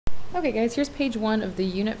Okay guys, here's page 1 of the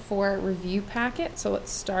Unit 4 review packet. So let's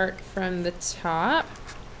start from the top.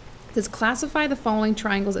 It says classify the following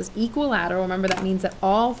triangles as equilateral. Remember that means that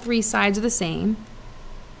all 3 sides are the same.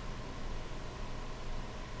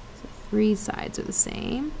 So 3 sides are the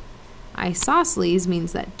same. Isosceles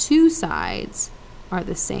means that 2 sides are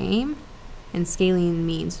the same. And scalene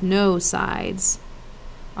means no sides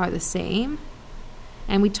are the same.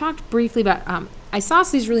 And we talked briefly about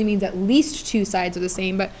isosceles really means at least 2 sides are the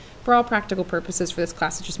same, but for all practical purposes for this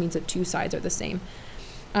class, it just means that 2 sides are the same.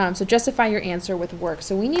 So justify your answer with work.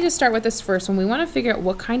 So we need to start with this first one. We want to figure out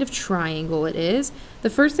what kind of triangle it is. The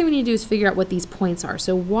first thing we need to do is figure out what these points are.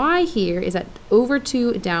 So y here is at over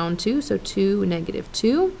 2 down 2, so 2, negative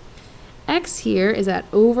 2. X here is at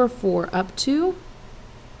over 4 up 2.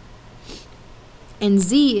 And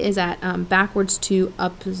z is at backwards 2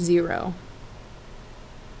 up 0.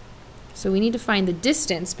 So we need to find the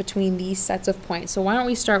distance between these sets of points. So why don't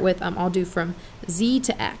we start with, I'll do from z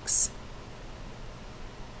to x.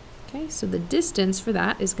 Okay, so the distance for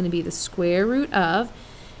that is going to be the square root of,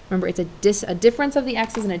 remember it's a difference of the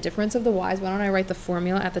x's and a difference of the y's. Why don't I write the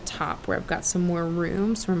formula at the top where I've got some more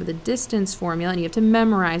room. So remember the distance formula, and you have to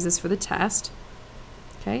memorize this for the test,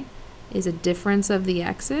 okay, is a difference of the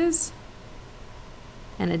x's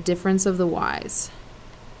and a difference of the y's.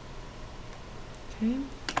 Okay.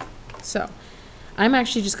 So I'm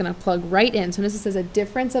actually just going to plug right in. So this says a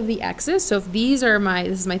difference of the x's. So if these are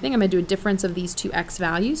this is my thing, I'm going to do a difference of these two x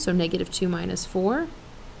values. So negative 2 minus 4.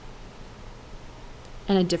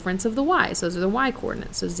 And a difference of the y. So those are the y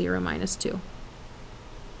coordinates. So 0 minus 2.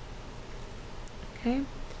 Okay.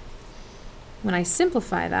 When I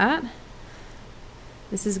simplify that,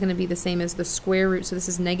 this is going to be the same as the square root. So this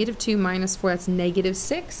is negative 2 minus 4. That's negative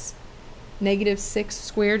 6. Negative 6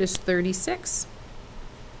 squared is 36.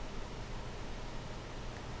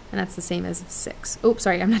 And that's the same as 6. Oh,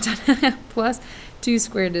 sorry, I'm not done. Plus 2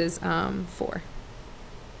 squared is 4.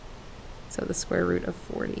 So the square root of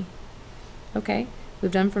 40. Okay,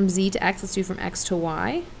 we've done from z to x. Let's do from x to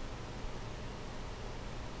y.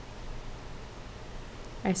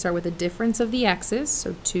 I start with the difference of the x's,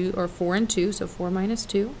 so 2 or 4 and 2, so 4 minus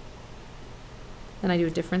 2. Then I do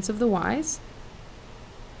a difference of the y's.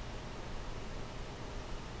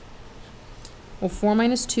 Well, 4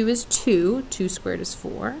 minus 2 is 2. 2 squared is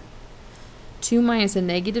 4. 2 minus a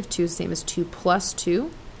negative 2 is the same as 2 plus 2.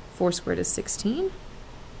 4 squared is 16. So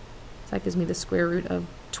that gives me the square root of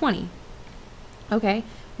 20. Okay,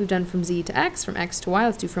 we've done from z to x, from x to y.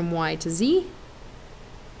 Let's do from y to z.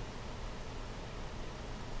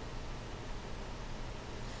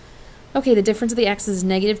 Okay, the difference of the x is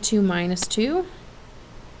negative 2 minus 2.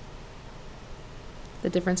 The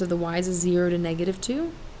difference of the y's is 0 to negative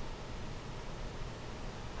 2.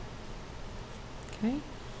 Okay,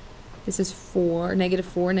 this is 4, negative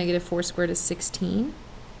 4 squared is 16.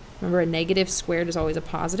 Remember, a negative squared is always a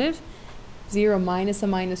positive. 0 minus a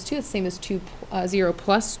minus 2, it's the same as 0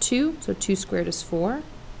 plus 2, so 2 squared is 4. And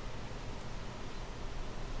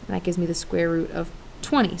that gives me the square root of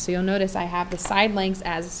 20. So you'll notice I have the side lengths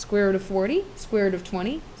as square root of 40, square root of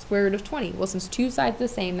 20, square root of 20. Well, since 2 sides are the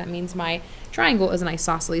same, that means my triangle is an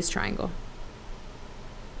isosceles triangle.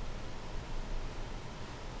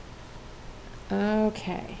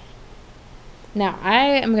 Okay. Now, I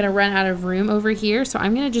am going to run out of room over here, so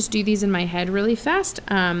I'm going to just do these in my head really fast,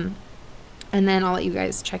 and then I'll let you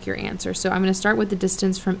guys check your answer. So I'm going to start with the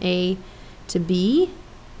distance from A to B.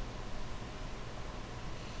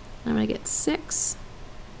 I'm going to get 6.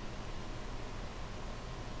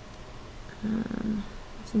 I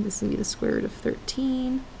think this will be the square root of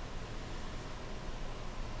 13.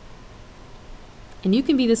 And you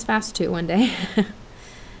can be this fast too one day.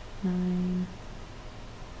 9.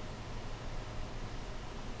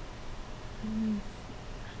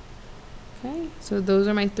 Okay, so those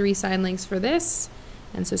are my 3 side lengths for this.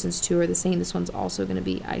 And so since 2 are the same, this one's also going to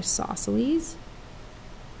be isosceles.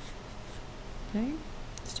 Okay,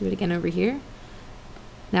 let's do it again over here.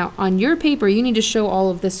 Now, on your paper, you need to show all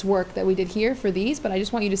of this work that we did here for these, but I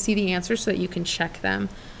just want you to see the answers so that you can check them.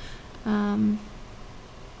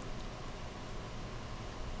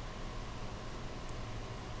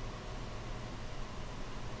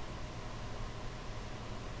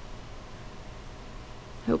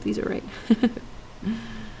 I hope these are right.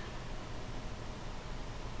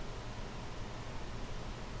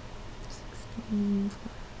 16,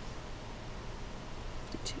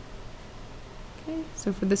 52. Okay,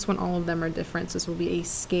 so for this one, all of them are different. So this will be a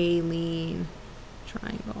scalene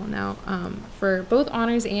triangle. Now, for both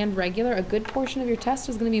honors and regular, a good portion of your test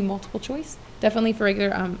is going to be multiple choice. Definitely for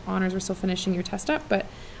regular honors, we're still finishing your test up, but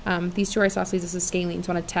these two isosceles, this is scalene,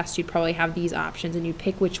 so on a test, you'd probably have these options, and you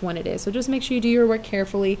pick which one it is. So just make sure you do your work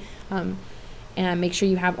carefully, and make sure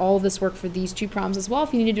you have all of this work for these two problems as well.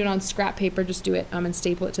 If you need to do it on scrap paper, just do it and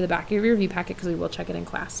staple it to the back of your review packet because we will check it in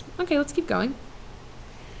class. Okay, let's keep going.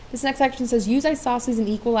 This next section says, use isosceles and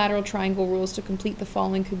equilateral triangle rules to complete the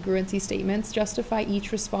following congruency statements. Justify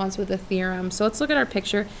each response with a theorem. So let's look at our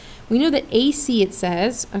picture. We know that AC, it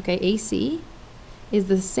says, okay, AC is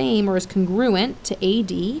the same or is congruent to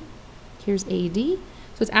AD. Here's AD. So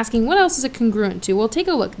it's asking, what else is it congruent to? Well, take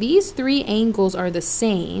a look. These three angles are the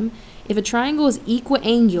same. If a triangle is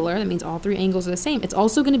equiangular, that means all three angles are the same. It's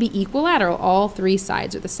also going to be equilateral. All three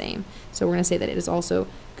sides are the same. So we're going to say that it is also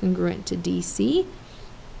congruent to DC.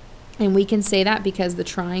 And we can say that because the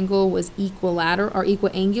triangle was equilateral or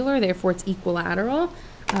equiangular, therefore it's equilateral.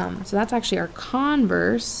 So that's actually our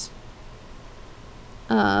converse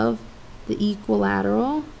of the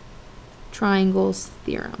equilateral triangles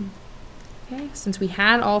theorem. Okay, since we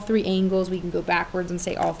had all three angles, we can go backwards and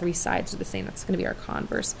say all three sides are the same. That's going to be our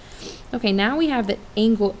converse. Okay, now we have the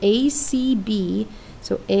angle ACB.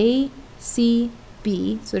 So ACB,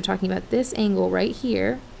 so they're talking about this angle right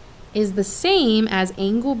here, is the same as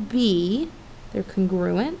angle B, they're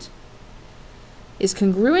congruent, is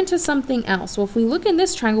congruent to something else. Well, if we look in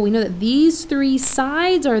this triangle, we know that these three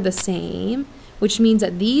sides are the same, which means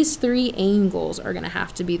that these three angles are going to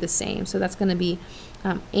have to be the same. So that's going to be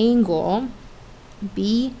angle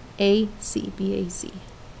BAC.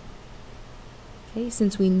 Okay,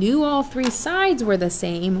 since we knew all three sides were the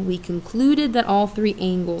same, we concluded that all three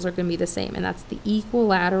angles are going to be the same, and that's the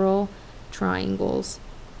equilateral triangles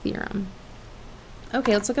theorem.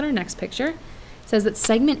 Okay, let's look at our next picture. It says that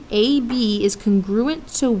segment AB is congruent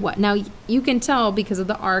to what? Now, you can tell because of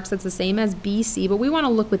the arcs that's the same as BC, but we want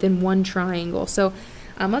to look within one triangle. So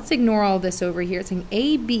let's ignore all this over here. It's saying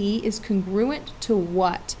AB is congruent to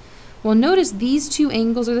what? Well, notice these two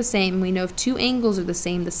angles are the same. We know if two angles are the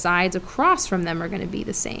same, the sides across from them are going to be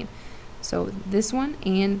the same. So this one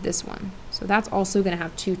and this one. So that's also going to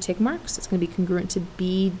have two tick marks. It's going to be congruent to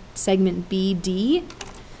B, segment BD.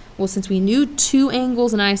 Well, since we knew two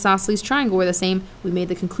angles in an isosceles triangle were the same, we made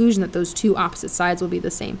the conclusion that those two opposite sides will be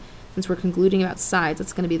the same. Since we're concluding about sides,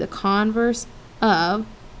 it's going to be the converse of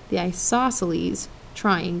the isosceles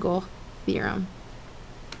triangle theorem.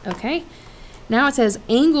 Okay, now it says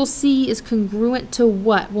angle C is congruent to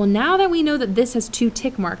what? Well, now that we know that this has two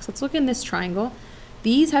tick marks, let's look in this triangle.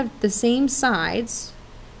 These have the same sides,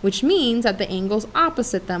 which means that the angles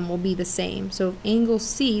opposite them will be the same. So angle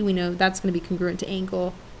C, we know that's going to be congruent to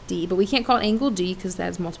angle D, but we can't call it angle D because that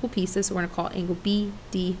has multiple pieces, so we're going to call it angle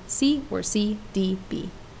BDC or CDB.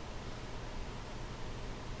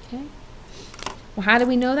 Okay. Well, how do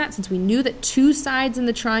we know that? Since we knew that two sides in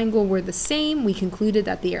the triangle were the same, we concluded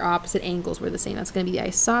that their opposite angles were the same. That's going to be the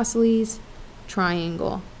isosceles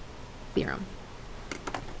triangle theorem.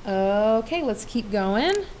 Okay, let's keep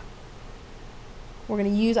going. We're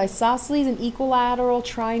going to use isosceles and equilateral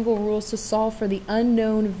triangle rules to solve for the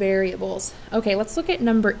unknown variables. Okay, let's look at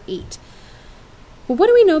number 8. Well, what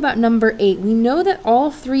do we know about number 8? We know that all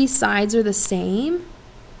three sides are the same.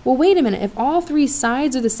 Well, wait a minute. If all three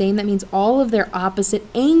sides are the same, that means all of their opposite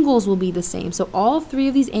angles will be the same. So all three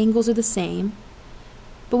of these angles are the same.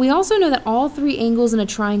 But we also know that all three angles in a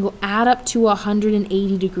triangle add up to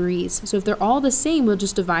 180 degrees. So if they're all the same, we'll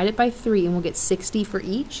just divide it by 3 and we'll get 60 for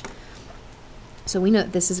each. So we know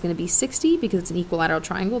that this is going to be 60 because it's an equilateral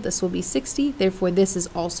triangle. This will be 60. Therefore, this is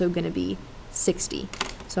also going to be 60.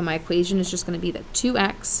 So my equation is just going to be that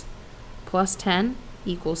 2x plus 10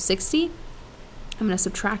 equals 60. I'm going to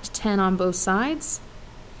subtract 10 on both sides.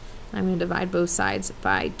 I'm going to divide both sides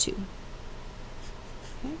by 2.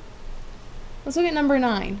 Okay. Let's look at number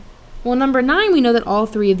 9. Well, number 9, we know that all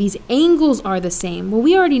three of these angles are the same. Well,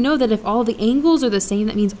 we already know that if all the angles are the same,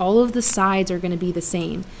 that means all of the sides are going to be the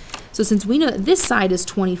same. So since we know that this side is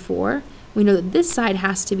 24, we know that this side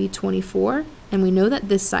has to be 24, and we know that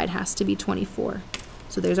this side has to be 24.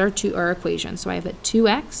 So there's our equation. So I have that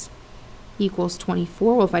 2x equals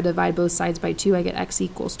 24. Well, if I divide both sides by 2, I get x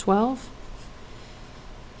equals 12.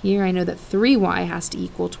 Here I know that 3y has to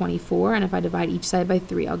equal 24, and if I divide each side by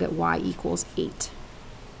 3, I'll get y equals 8.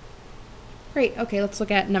 Great. Okay, let's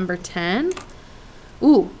look at number 10.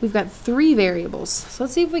 Ooh, we've got 3 variables. So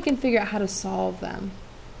let's see if we can figure out how to solve them.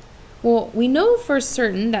 Well, we know for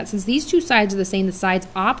certain that since these two sides are the same, the sides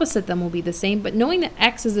opposite them will be the same, but knowing that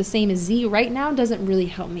x is the same as z right now doesn't really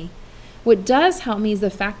help me. What does help me is the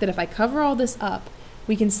fact that if I cover all this up,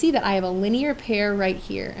 we can see that I have a linear pair right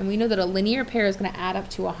here. And we know that a linear pair is going to add up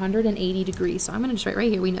to 180 degrees. So I'm going to just write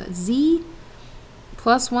right here, we know that z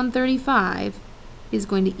plus 135 is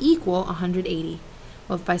going to equal 180.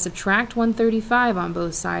 Well, if I subtract 135 on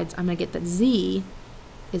both sides, I'm going to get that z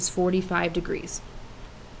is 45 degrees.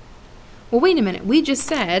 Well, wait a minute. We just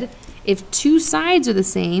said if two sides are the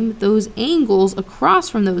same, those angles across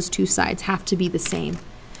from those two sides have to be the same.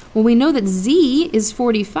 Well, we know that z is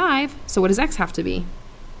 45, so what does x have to be?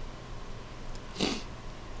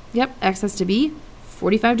 Yep, x has to be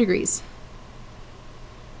 45 degrees.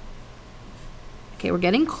 Okay, we're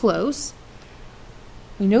getting close.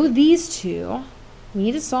 We know these two. We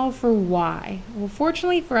need to solve for y. Well,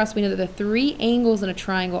 fortunately for us, we know that the three angles in a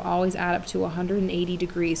triangle always add up to 180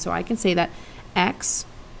 degrees. So I can say that x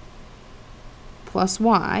plus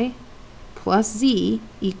y plus z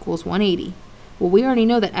equals 180. Well, we already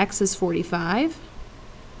know that x is 45.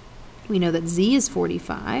 We know that z is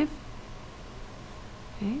 45.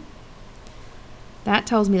 Okay. That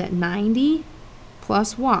tells me that 90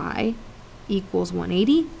 plus y equals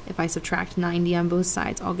 180. If I subtract 90 on both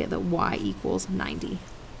sides, I'll get that y equals 90.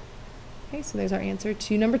 Okay, so there's our answer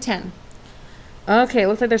to number 10. Okay,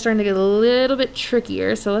 looks like they're starting to get a little bit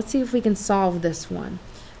trickier, so let's see if we can solve this one.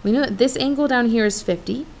 We know that this angle down here is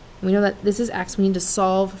 50. We know that this is x. We need to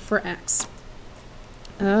solve for x.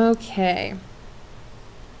 Okay.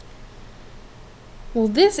 Well,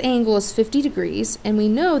 this angle is 50 degrees, and we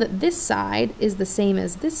know that this side is the same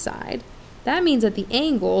as this side. That means that the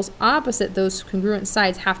angles opposite those congruent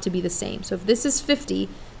sides have to be the same. So if this is 50,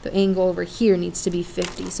 the angle over here needs to be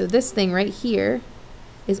 50. So this thing right here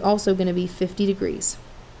is also going to be 50 degrees.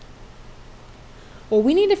 Well,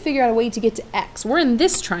 we need to figure out a way to get to x. We're in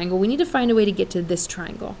this triangle. We need to find a way to get to this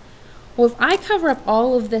triangle. Well, if I cover up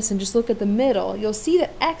all of this and just look at the middle, you'll see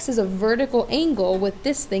that x is a vertical angle with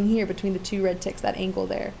this thing here between the two red ticks, that angle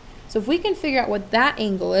there. So if we can figure out what that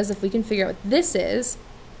angle is, if we can figure out what this is,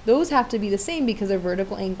 those have to be the same because they're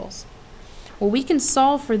vertical angles. Well, we can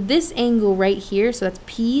solve for this angle right here, so that's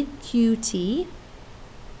PQT.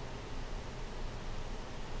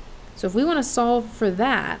 So if we want to solve for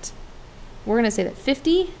that, we're going to say that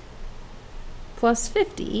 50 plus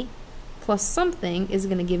 50 plus something is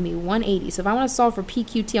going to give me 180. So if I want to solve for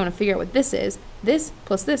PQT, I want to figure out what this is. This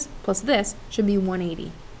plus this should be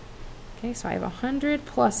 180. Okay, so I have 100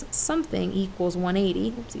 plus something equals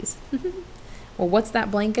 180. Oopsies. Well, what's that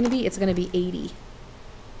blank going to be? It's going to be 80.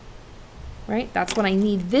 Right? That's what I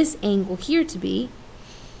need this angle here to be,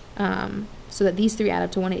 so that these three add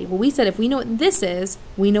up to 180. Well, we said if we know what this is,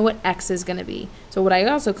 we know what x is going to be. So what I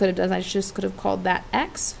also could have done, I just could have called that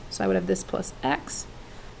x. So I would have this plus x.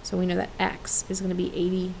 So we know that x is going to be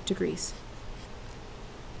 80 degrees.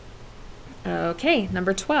 Okay,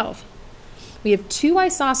 number 12. We have two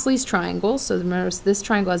isosceles triangles. So remember, this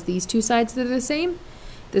triangle has these two sides that are the same.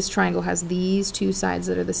 This triangle has these two sides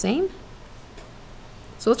that are the same.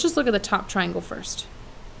 So let's just look at the top triangle first.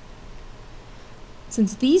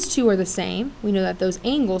 Since these two are the same, we know that those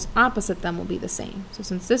angles opposite them will be the same. So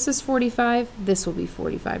since this is 45, this will be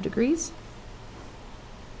 45 degrees.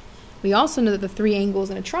 We also know that the three angles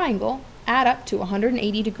in a triangle add up to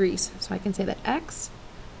 180 degrees. So I can say that x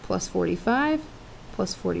plus 45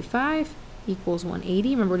 equals 180.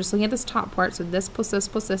 Remember, we're just looking at this top part, so this plus this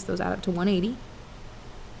plus this, those add up to 180.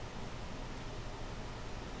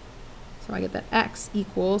 So I get that x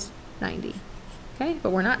equals 90. Okay,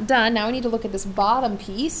 but we're not done. Now we need to look at this bottom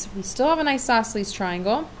piece. We still have an isosceles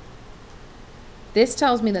triangle. This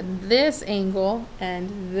tells me that this angle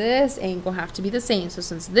and this angle have to be the same. So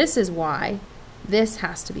since this is y, this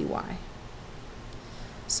has to be y.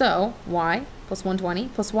 So y plus 120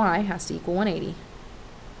 plus y has to equal 180.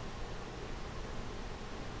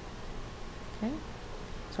 Okay,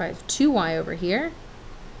 so I have 2y over here.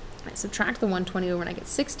 I subtract the 120 over and I get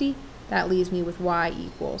 60. That leaves me with y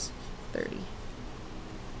equals 30.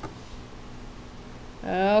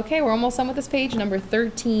 Okay, we're almost done with this page, number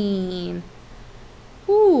 13.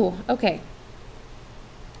 Ooh, okay.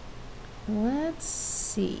 Let's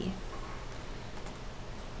see.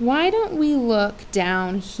 Why don't we look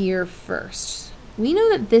down here first? We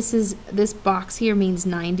know that this box here means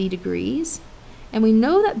 90 degrees, and we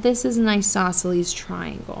know that this is an isosceles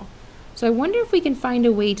triangle. So I wonder if we can find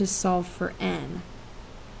a way to solve for n.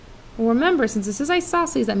 Well, remember, since this is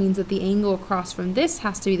isosceles, that means that the angle across from this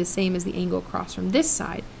has to be the same as the angle across from this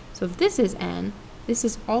side. So if this is n, this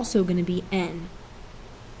is also going to be n.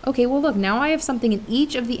 Okay, well look, now I have something in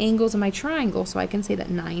each of the angles of my triangle, so I can say that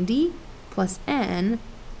 90 plus n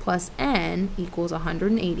equals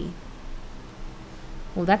 180.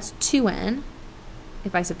 Well, that's 2n.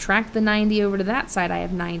 If I subtract the 90 over to that side, I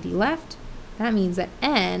have 90 left. That means that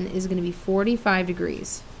n is going to be 45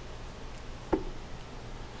 degrees.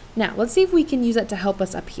 Now, let's see if we can use that to help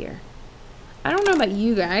us up here. I don't know about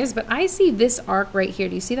you guys, but I see this arc right here.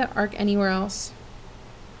 Do you see that arc anywhere else?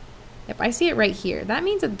 Yep, I see it right here. That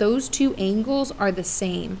means that those two angles are the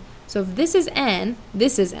same. So if this is n,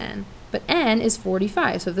 but n is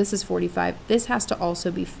 45. So if this is 45, this has to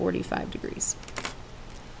also be 45 degrees.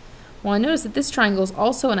 Well, I notice that this triangle is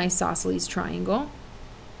also an isosceles triangle,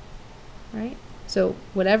 right? So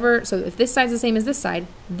if this side's the same as this side,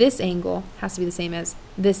 this angle has to be the same as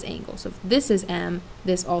this angle. So if this is m,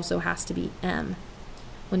 this also has to be m.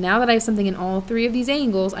 Well, now that I have something in all three of these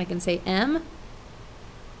angles, I can say m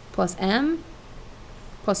plus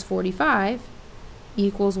 45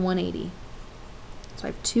 equals 180. So I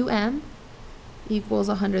have 2m equals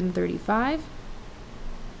 135.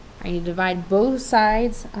 I need to divide both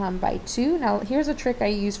sides by 2. Now here's a trick I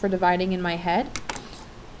use for dividing in my head.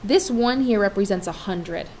 This 1 here represents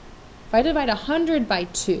 100. If I divide 100 by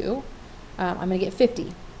 2, I'm going to get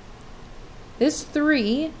 50. This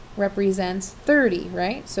 3 represents 30,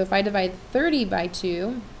 right? So if I divide 30 by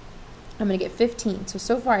 2, I'm going to get 15.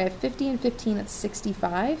 So far I have 50 and 15, that's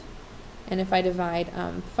 65. And if I divide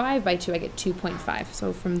 5 by 2, I get 2.5.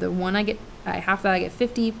 So from the 1 half that I get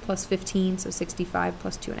 50 plus 15, so 65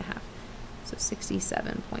 plus 2.5. So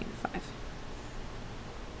 67.5.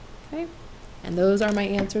 Okay? And those are my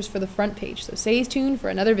answers for the front page. So stay tuned for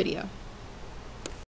another video.